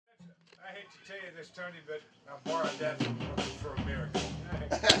to tell you this, Tony, but I borrowed that for a miracle.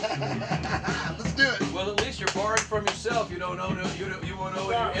 Let's do it. Well, at least you're borrowing from yourself. You don't know. You won't know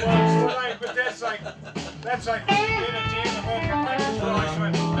Well, what your right, but that's like being at the end of Open Records.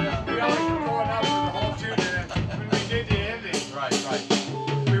 We always were going up for the whole tune, and then when we did the ending, Right.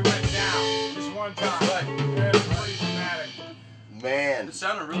 we went down just one time. Right. It was pretty dramatic. Man. It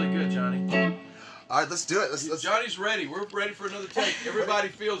sounded really good, Johnny. All right, let's do it. Let's Johnny's ready. We're ready for another take. Everybody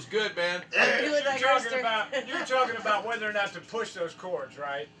feels good, man. You're talking about whether or not to push those chords,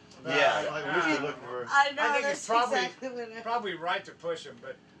 right? Yeah. I was looking for. I know, I think that's it's probably exactly what I... probably right to push them,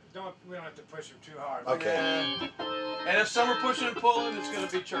 but we don't have to push them too hard. Okay. And if some are pushing and pulling, it's going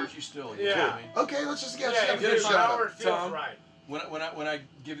to be churchy still. You know what I mean? Okay, let's just get Yeah, a if get a there's shot. power, it feels Tom. right. When I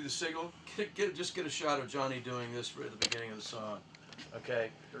give you the signal, just get a shot of Johnny doing this at the beginning of the song. Okay.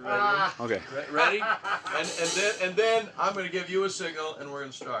 Okay. Ready? And then I'm going to give you a signal, and we're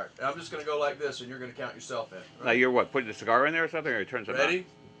going to start. And I'm just going to go like this, and you're going to count yourself in. Now you're what? Putting the cigar in there or something, or you turn something on?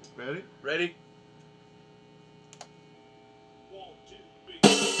 Ready? Ready?